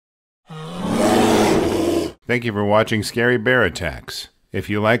Thank you for watching Scary Bear Attacks. If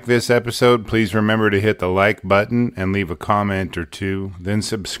you like this episode, please remember to hit the like button and leave a comment or two, then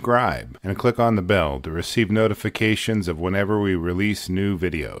subscribe and click on the bell to receive notifications of whenever we release new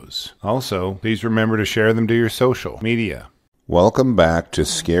videos. Also, please remember to share them to your social media. Welcome back to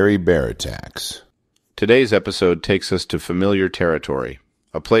Scary Bear Attacks. Today's episode takes us to familiar territory,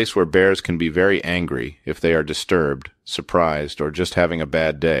 a place where bears can be very angry if they are disturbed, surprised, or just having a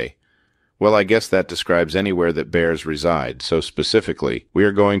bad day. Well, I guess that describes anywhere that bears reside, so specifically, we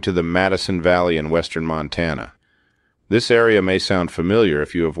are going to the Madison Valley in western Montana. This area may sound familiar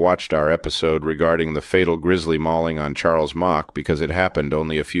if you have watched our episode regarding the fatal grizzly mauling on Charles Mock because it happened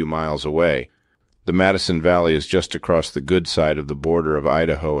only a few miles away. The Madison Valley is just across the good side of the border of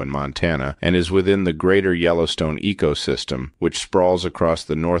Idaho and Montana and is within the greater Yellowstone Ecosystem, which sprawls across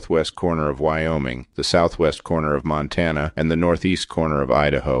the northwest corner of Wyoming, the southwest corner of Montana, and the northeast corner of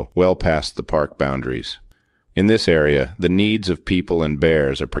Idaho, well past the park boundaries. In this area, the needs of people and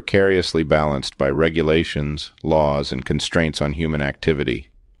bears are precariously balanced by regulations, laws, and constraints on human activity.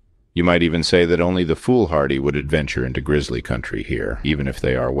 You might even say that only the foolhardy would adventure into grizzly country here, even if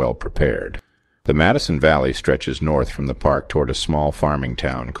they are well prepared. The Madison Valley stretches north from the park toward a small farming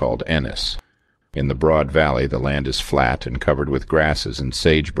town called Ennis. In the broad valley, the land is flat and covered with grasses and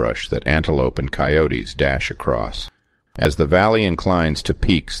sagebrush that antelope and coyotes dash across. As the valley inclines to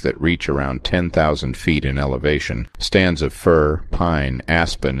peaks that reach around 10,000 feet in elevation, stands of fir, pine,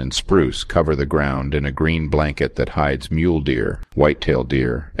 aspen, and spruce cover the ground in a green blanket that hides mule deer, white-tailed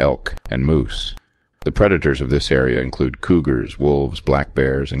deer, elk, and moose. The predators of this area include cougars, wolves, black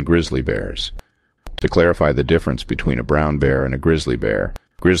bears, and grizzly bears. To clarify the difference between a brown bear and a grizzly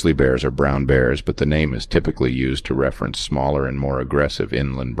bears are brown bears, but the name is typically used to reference smaller and more aggressive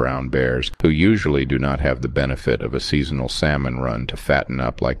inland brown bears who usually do not have the benefit of a seasonal salmon run to fatten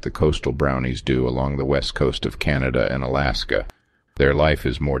up like the coastal brownies do along the west coast of Canada and Alaska. Their life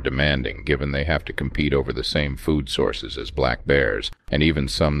is more demanding, given they have to compete over the same food sources as black bears, and even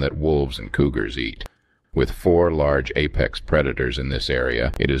some that wolves and cougars eat. With 4 large apex predators in this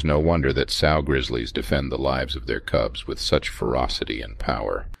area, it is no wonder that sow grizzlies defend the lives of their cubs with such ferocity and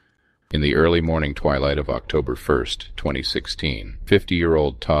power. In the early morning twilight of October 1st, 2016,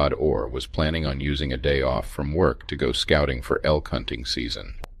 50-year-old Todd was planning on using a day off from work to go scouting for elk hunting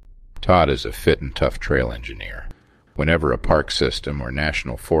season. Todd is a fit and tough trail engineer. Whenever a park system or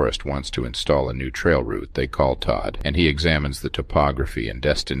national forest wants to install a new trail route, they call Todd, and he examines the topography and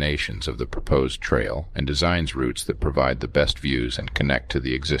destinations of the proposed trail and designs routes that provide the best views and connect to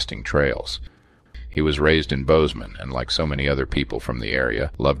the existing trails. He was raised in Bozeman, and like so many other people from the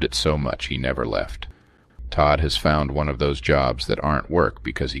area, loved it so much he never left. Todd has found one of those jobs that aren't work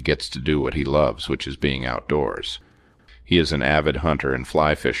because he gets to do what he loves, which is being outdoors. He is an avid hunter and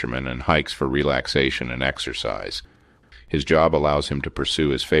fly fisherman and hikes for relaxation and exercise. His job allows him to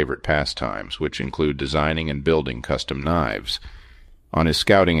pursue his favorite pastimes, which include designing and building custom knives. On his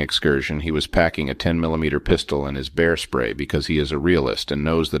scouting excursion, he was packing a 10mm pistol and his bear spray because he is a realist and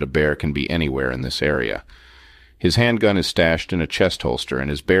knows that a bear can be anywhere in this area. His handgun is stashed in a chest holster and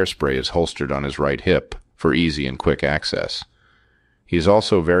his bear spray is holstered on his right hip for easy and quick access. He is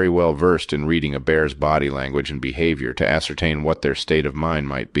also very well versed in reading a bear's body language and behavior to ascertain what their state of mind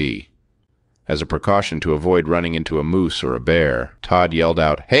might be. As a precaution to avoid running into a moose or a bear, Todd yelled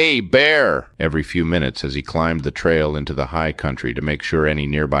out, "Hey, bear!" every few minutes as he climbed the trail into the high country to make sure any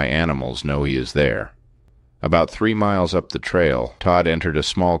nearby animals know he is there. About 3 miles up the trail, Todd entered a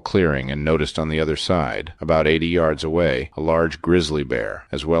small clearing and noticed on the other side, about 80 yards away, a large grizzly bear,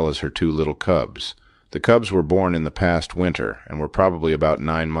 as well as her 2 little cubs. The cubs were born in the past winter and were probably about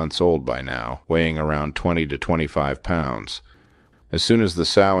 9 months old by now, weighing around 20 to 25 pounds. As soon as the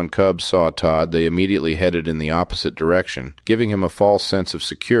sow and cubs saw Todd, they immediately headed in the opposite direction, giving him a false sense of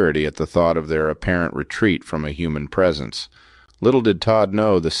security at the thought of their apparent retreat from a human presence. Little did Todd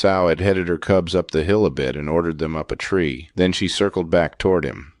know the sow had headed her cubs up the hill a bit and ordered them up a tree. Then she circled back toward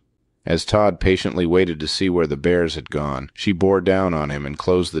him. As Todd patiently waited to see where the bears had gone, she bore down on him and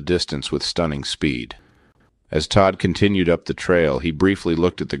closed the distance with stunning speed. As Todd continued up the trail, he briefly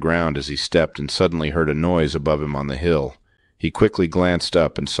looked at the ground as he stepped and suddenly heard a noise above him on the hill. He quickly glanced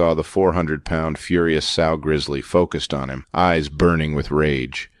up and saw the 400-pound furious sow grizzly focused on him, eyes burning with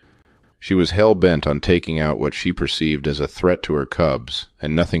rage. She was hell-bent on taking out what she perceived as a threat to her cubs,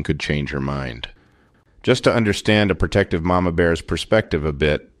 and nothing could change her mind. Just to understand a protective mama bear's perspective a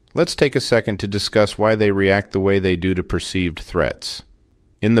bit, let's take a second to discuss why they react the way they do to perceived threats.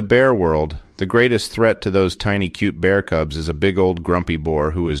 In the bear world, the greatest threat to those tiny cute bear cubs is a big old grumpy boar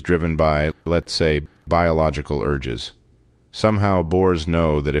who is driven by, let's say, biological urges. Somehow boars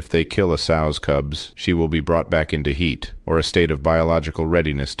know that if they kill a sow's cubs, she will be brought back into heat, or a state of biological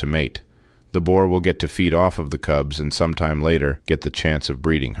readiness to mate. The boar will get to feed off of the cubs and sometime later get the chance of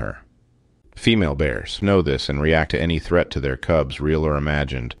breeding her. Female bears know this and react to any threat to their cubs, real or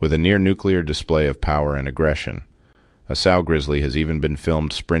imagined, with a near-nuclear display of power and aggression. A sow grizzly has even been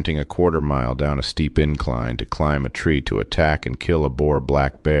filmed sprinting a quarter-mile down a steep incline to climb a tree to attack and kill a boar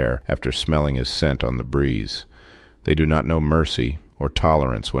black bear after smelling his scent on the breeze. They do not know mercy or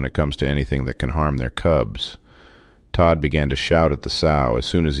tolerance when it comes to anything that can harm their cubs. Todd began to shout at the sow as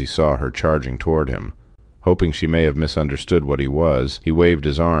soon as he saw her charging toward him. Hoping she may have misunderstood what he was, he waved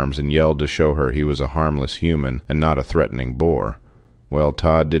his arms and yelled to show her he was a harmless human and not a threatening boar. Well,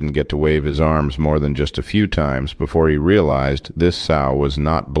 Todd didn't get to wave his arms more than just a few times before he realized this sow was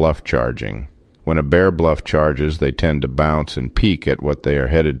not bluff charging. When a bear bluff charges, they tend to bounce and peek at what they are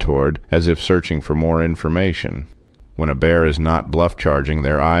headed toward, as if searching for more information. When a bear is not bluff charging,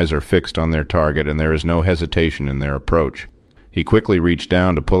 their eyes are fixed on their target and there is no hesitation in their approach. He quickly reached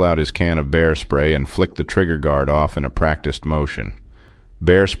down to pull out his can of bear spray and flick the trigger guard off in a practiced motion.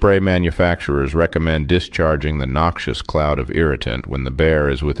 Bear spray manufacturers recommend discharging the noxious cloud of irritant when the bear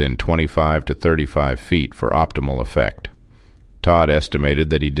is within 25 to 35 feet for optimal effect. Todd estimated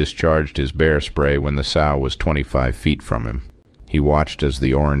that he discharged his bear spray when the sow was 25 feet from him. He watched as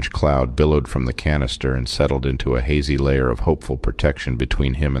the orange cloud billowed from the canister and settled into a hazy layer of hopeful protection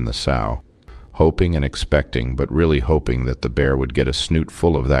between him and the sow. Hoping and expecting, but really hoping that the bear would get a snoot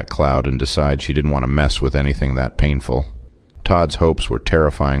full of that cloud and decide she didn't want to mess with anything that painful. Todd's hopes were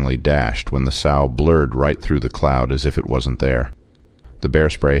terrifyingly dashed when the sow blurred right through the cloud as if it wasn't there. The bear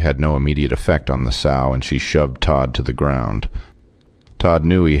spray had no immediate effect on the sow, and she shoved Todd to the ground. Todd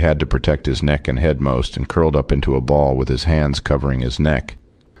knew he had to protect his neck and head most and curled up into a ball with his hands covering his neck.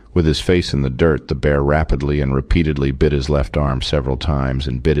 With his face in the dirt, the bear rapidly and repeatedly bit his left arm several times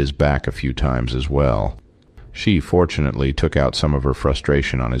and bit his back a few times as well. She, fortunately, took out some of her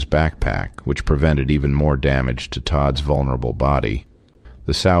frustration on his backpack, which prevented even more damage to Todd's vulnerable body.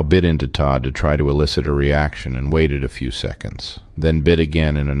 The sow bit into Todd to try to elicit a reaction and waited a few seconds, then bit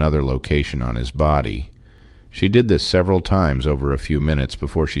again in another location on his body. She did this several times over a few minutes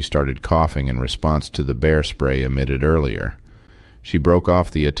before she started coughing in response to the bear spray emitted earlier. She broke off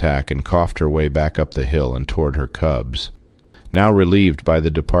the attack and coughed her way back up the hill and toward her cubs. Now relieved by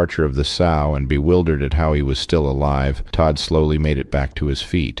the departure of the sow and bewildered at how he was still alive, Todd slowly made it back to his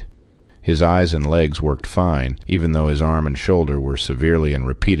feet. His eyes and legs worked fine, even though his arm and shoulder were severely and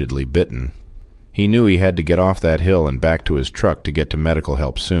repeatedly bitten. He knew he had to get off that hill and back to his truck to get to medical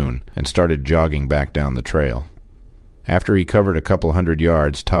help soon, and started jogging back down the trail. After he covered a couple 100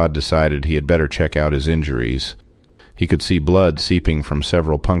 yards, Todd decided he had better check out his injuries. He could see blood seeping from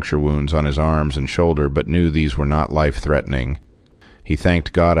several puncture wounds on his arms and shoulder, but knew these were not life-threatening. He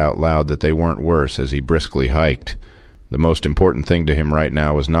thanked God out loud that they weren't worse as he briskly hiked. The most important thing to him right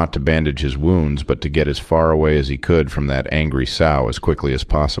now was not to bandage his wounds, but to get as far away as he could from that angry sow as quickly as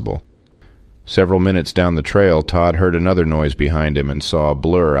possible. Several minutes down the trail, Todd heard another noise behind him and saw a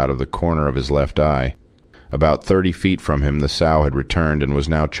blur out of the corner of his left eye. About 30 feet from him, the sow had returned and was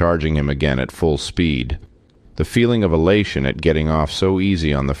now charging him again at full speed. The feeling of elation at getting off so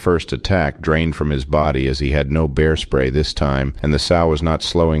easy on the first attack drained from his body as he had no bear spray this time, and the sow was not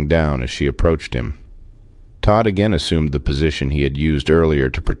slowing down as she approached him. Todd again assumed the position he had used earlier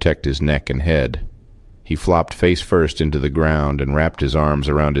to protect his neck and head. He flopped face first into the ground and wrapped his arms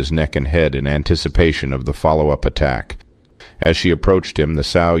around his neck and head in anticipation of the follow-up attack. As she approached him, the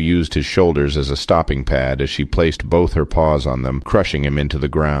sow used his shoulders as a stopping pad as she placed both her paws on them, crushing him into the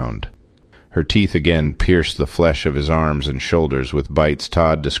ground. Her teeth again pierced the flesh of his arms and shoulders with bites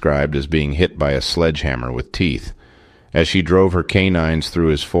Todd described as being hit by a sledgehammer with teeth. As she drove her canines through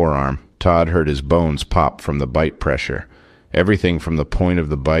his forearm, Todd heard his bones pop from the bite pressure. Everything from the point of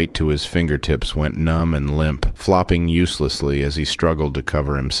the bite to his fingertips went numb and limp, flopping uselessly as he struggled to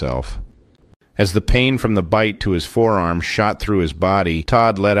cover himself. As the pain from the bite to his forearm shot through his body,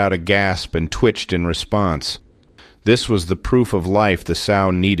 Todd let out a gasp and twitched in response. This was the proof of life the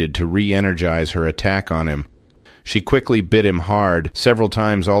sow needed to re-energize her attack on him. She quickly bit him hard, several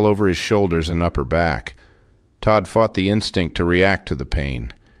times all over his shoulders and upper back. Todd fought the instinct to react to the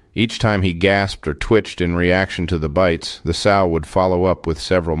pain. Each time he gasped or twitched in reaction to the bites, the sow would follow up with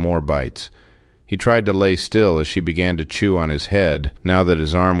several more bites. He tried to lay still as she began to chew on his head, now that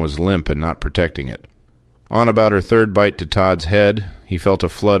his arm was limp and not protecting it. On about her third bite to Todd's head, he felt a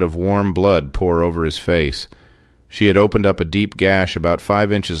flood of warm blood pour over his face. She had opened up a deep gash about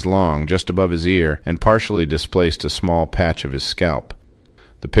 5 inches long, just above his ear, and partially displaced a small patch of his scalp.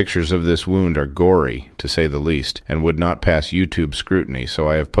 The pictures of this wound are gory, to say the least, and would not pass YouTube scrutiny, so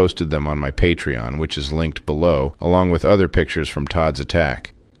I have posted them on my Patreon, which is linked below, along with other pictures from Todd's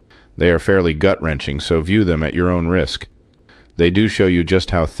attack. They are fairly gut-wrenching, so view them at your own risk. They do show you just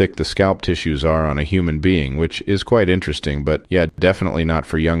how thick the scalp tissues are on a human being, which is quite interesting, but yeah, definitely not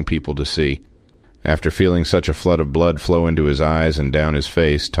for young people to see. After feeling such a flood of blood flow into his eyes and down his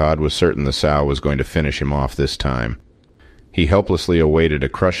face, Todd was certain the sow was going to finish him off this time. He helplessly awaited a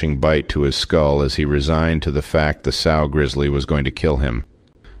crushing bite to his skull as he resigned to the fact the sow grizzly was going to kill him.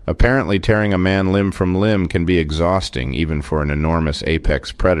 Apparently, tearing a man limb from limb can be exhausting, even for an enormous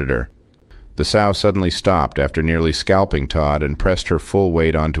apex predator. The sow suddenly stopped after nearly scalping Todd and pressed her full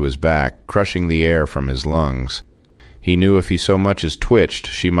weight onto his back, crushing the air from his lungs. He knew if he so much as twitched,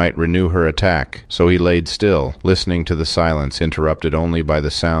 she might renew her attack, so he laid still, listening to the silence interrupted only by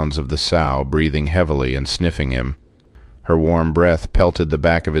the sounds of the sow breathing heavily and sniffing him. Her warm breath pelted the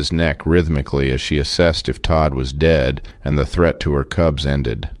back of his neck rhythmically as she assessed if Todd was dead and the threat to her cubs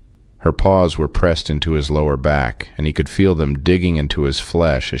ended. Her paws were pressed into his lower back, and he could feel them digging into his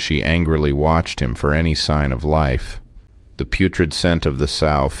flesh as she angrily watched him for any sign of life. The putrid scent of the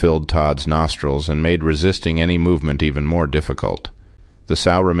sow filled Todd's nostrils and made resisting any movement even more difficult. The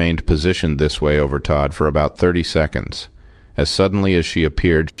sow remained positioned this way over Todd for about 30 seconds. As suddenly as she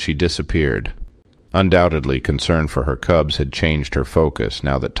appeared, she disappeared. Undoubtedly, concern for her cubs had changed her focus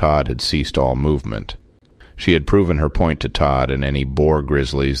now that Todd had ceased all movement. She had proven her point to Todd and any boar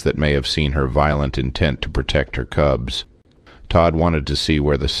grizzlies that may have seen her violent intent to protect her cubs. Todd wanted to see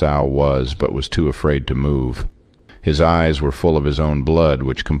where the sow was, but was too afraid to move. His eyes were full of his own blood,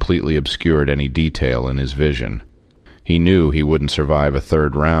 which completely obscured any detail in his vision. He knew he wouldn't survive a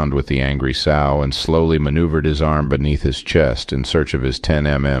third round with the angry sow and slowly maneuvered his arm beneath his chest in search of his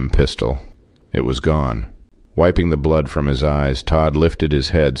 10mm pistol. It was gone. Wiping the blood from his eyes, Todd lifted his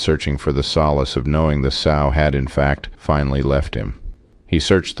head, searching for the solace of knowing the sow had, in fact, finally left him. He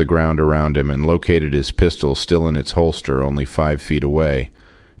searched the ground around him and located his pistol still in its holster only 5 feet away.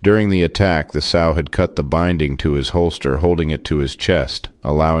 During the attack, the sow had cut the binding to his holster, holding it to his chest,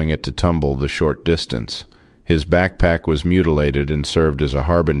 allowing it to tumble the short distance. His backpack was mutilated and served as a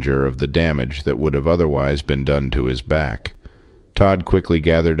harbinger of the damage that would have otherwise been done to his back. Todd quickly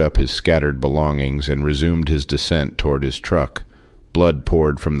gathered up his scattered belongings and resumed his descent toward his truck. Blood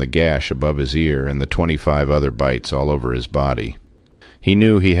poured from the gash above his ear and the 25 other bites all over his body. He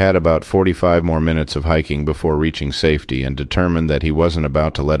knew he had about 45 more minutes of hiking before reaching safety and determined that he wasn't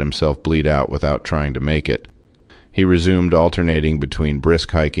about to let himself bleed out without trying to make it. He resumed alternating between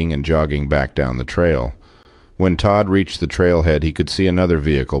brisk hiking and jogging back down the trail. When Todd reached the trailhead, he could see another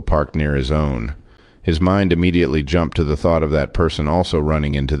vehicle parked near his own. His mind immediately jumped to the thought of that person also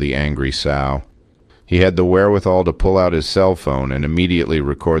running into the angry sow. He had the wherewithal to pull out his cell phone and immediately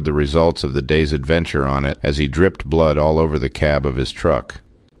record the results of the day's adventure on it as he dripped blood all over the cab of his truck.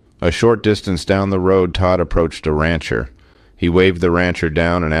 A short distance down the road, Todd approached a rancher. He waved the rancher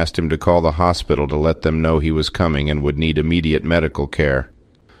down and asked him to call the hospital to let them know he was coming and would need immediate medical care.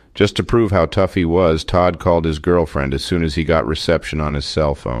 Just to prove how tough he was, Todd called his girlfriend as soon as he got reception on his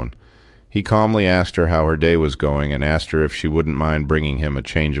cell phone. He calmly asked her how her day was going and asked her if she wouldn't mind bringing him a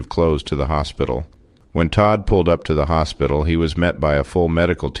change of clothes to the hospital. When Todd pulled up to the hospital, he was met by a full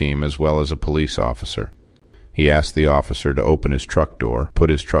medical team as well as a police officer. He asked the officer to open his truck door, put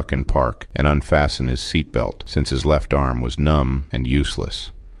his truck in park, and unfasten his seatbelt, since his left arm was numb and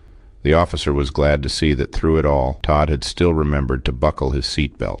useless. The officer was glad to see that through it all, Todd had still remembered to buckle his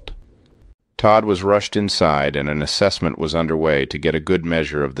seatbelt. Todd was rushed inside, and an assessment was underway to get a good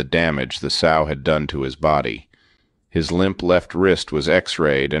measure of the damage the sow had done to his body. His limp left wrist was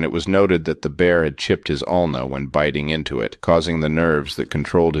x-rayed, and it was noted that the bear had chipped his ulna when biting into it, causing the nerves that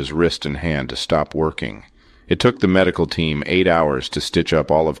controlled his wrist and hand to stop working. It took the medical team 8 hours to stitch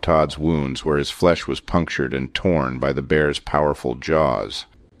up all of Todd's wounds where his flesh was punctured and torn by the bear's powerful jaws.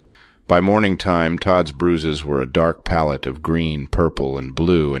 By morning time, Todd's bruises were a dark palette of green, purple, and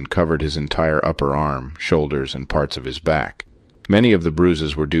blue and covered his entire upper arm, shoulders, and parts of his back. Many of the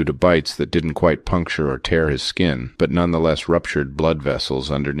bruises were due to bites that didn't quite puncture or tear his skin, but nonetheless ruptured blood vessels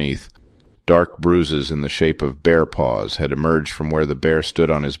underneath. Dark bruises in the shape of bear paws had emerged from where the bear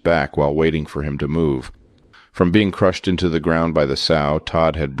stood on his back while waiting for him to move. From being crushed into the ground by the sow,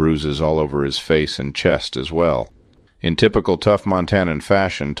 Todd had bruises all over his face and chest as well. In typical tough Montanan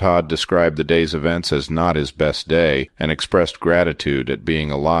fashion, Todd described the day's events as not his best day and expressed gratitude at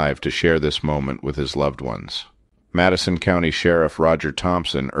being alive to share this moment with his loved ones. Madison County Sheriff Roger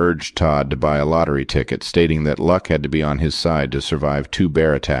Thompson urged Todd to buy a lottery ticket, stating that luck had to be on his side to survive 2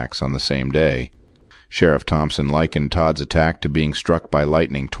 bear attacks on the same day. Sheriff Thompson likened Todd's attack to being struck by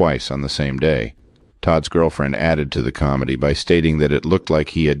lightning twice on the same day. Todd's girlfriend added to the comedy by stating that it looked like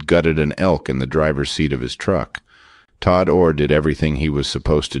he had gutted an elk in the driver's seat of his truck. Todd Orr did everything he was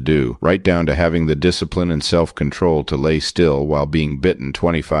supposed to do, right down to having the discipline and self-control to lay still while being bitten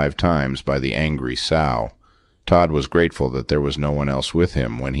 25 times by the angry sow. Todd was grateful that there was no one else with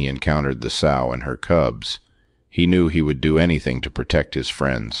him when he encountered the sow and her cubs. He knew he would do anything to protect his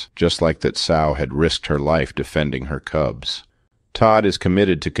friends, just like that sow had risked her life defending her cubs. Todd is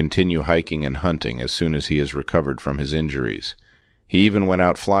committed to continue hiking and hunting as soon as he is recovered from his injuries. He even went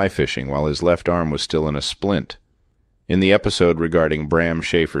out fly fishing while his left arm was still in a splint. In the episode regarding Bram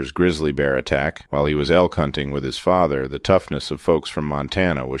Schaefer's grizzly bear attack, while he was elk hunting with his father, the toughness of folks from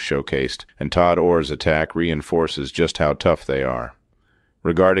Montana was showcased, and Todd Orr's attack reinforces just how tough they are.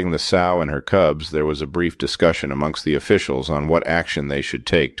 Regarding the sow and her cubs, there was a brief discussion amongst the officials on what action they should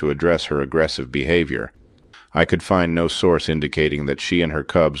take to address her aggressive behavior. I could find no source indicating that she and her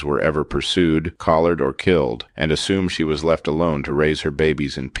cubs were ever pursued, collared, or killed, and assume she was left alone to raise her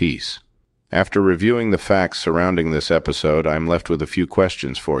babies in peace. After reviewing the facts surrounding this episode, I'm left with a few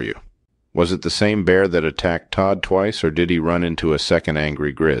questions for you. Was it the same bear that attacked Todd twice, or did he run into a second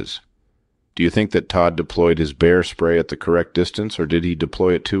angry Grizz? Do you think that Todd deployed his bear spray at the correct distance, or did he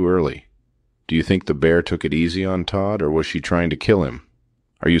deploy it too early? Do you think the bear took it easy on Todd, or was she trying to kill him?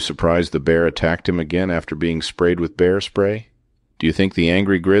 Are you surprised the bear attacked him again after being sprayed with bear spray? Do you think the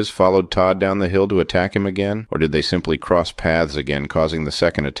angry Grizz followed Todd down the hill to attack him again, or did they simply cross paths again, causing the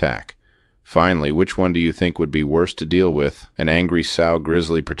second attack? Finally, which one do you think would be worse to deal with, an angry sow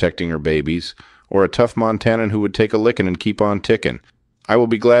grizzly protecting her babies, or a tough Montanan who would take a licking and keep on ticking? I will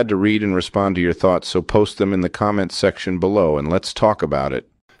be glad to read and respond to your thoughts, so post them in the comments section below, and let's talk about it.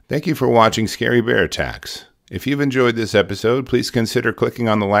 Thank you for watching Scary Bear Attacks. If you've enjoyed this episode, please consider clicking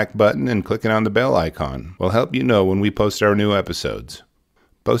on the like button and clicking on the bell icon. We'll help you know when we post our new episodes.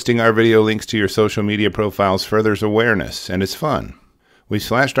 Posting our video links to your social media profiles furthers awareness, and it's fun. We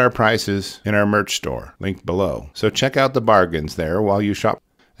slashed our prices in our merch store, linked below, so check out the bargains there while you shop.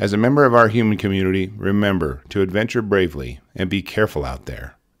 As a member of our human community, remember to adventure bravely and be careful out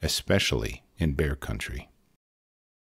there, especially in bear country.